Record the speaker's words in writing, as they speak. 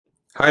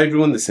Hi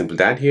everyone, this is Simple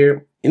Dad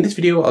here. In this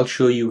video, I'll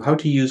show you how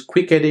to use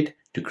Quick Edit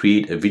to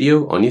create a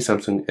video on your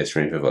Samsung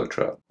S25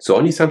 Ultra. So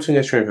on your Samsung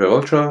S25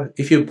 Ultra,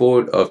 if you're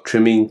bored of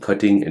trimming,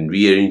 cutting, and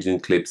rearranging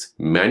clips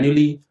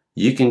manually,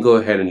 you can go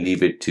ahead and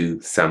leave it to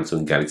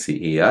Samsung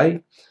Galaxy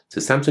AI.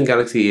 So Samsung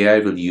Galaxy AI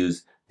will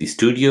use the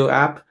Studio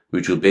app,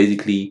 which will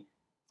basically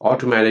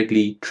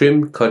automatically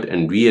trim, cut,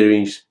 and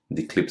rearrange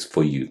the clips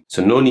for you.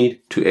 So no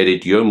need to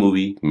edit your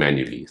movie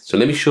manually. So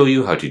let me show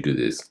you how to do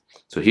this.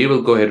 So here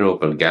we'll go ahead and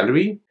open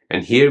Gallery.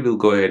 And here we'll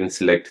go ahead and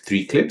select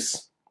 3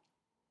 clips.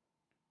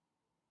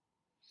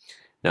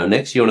 Now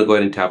next you want to go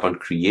ahead and tap on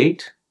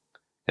Create.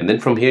 And then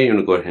from here you want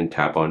to go ahead and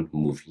tap on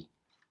Movie.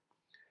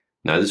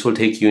 Now this will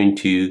take you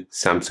into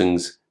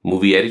Samsung's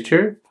movie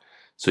editor.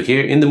 So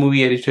here in the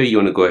movie editor you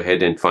want to go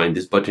ahead and find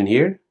this button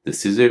here, the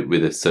scissor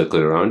with a circle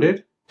around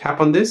it.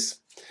 Tap on this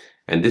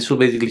and this will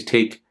basically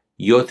take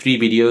your 3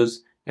 videos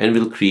and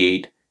will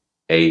create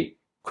a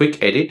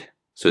quick edit.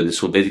 So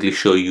this will basically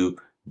show you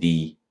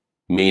the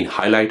main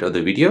highlight of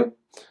the video.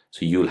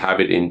 So you'll have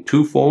it in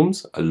 2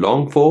 forms, a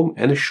long form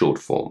and a short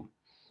form.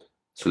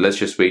 So let's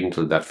just wait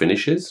until that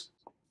finishes.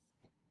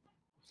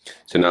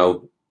 So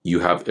now you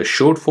have a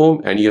short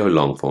form and you have a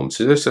long form.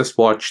 So let's just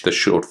watch the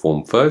short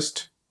form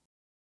first.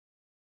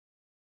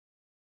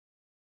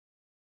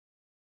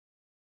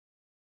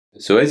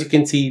 So as you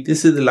can see,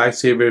 this is the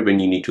lifesaver when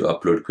you need to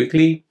upload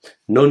quickly.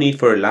 No need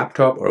for a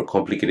laptop or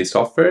complicated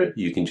software.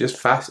 You can just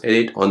fast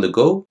edit on the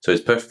go. So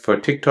it's perfect for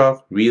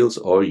TikTok, Reels,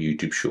 or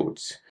YouTube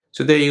Shorts.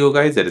 So there you go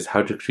guys, that is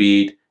how to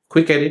create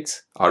quick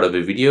edits out of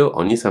a video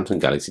on your Samsung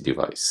Galaxy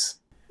device.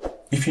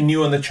 If you're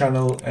new on the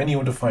channel and you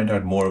want to find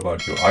out more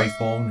about your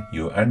iPhone,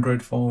 your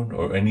Android phone,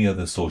 or any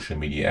other social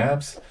media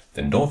apps,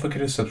 then don't forget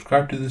to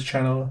subscribe to this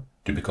channel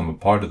to become a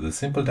part of the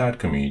Simple Dad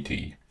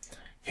community.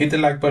 Hit the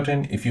like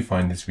button if you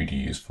find this video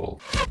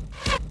useful.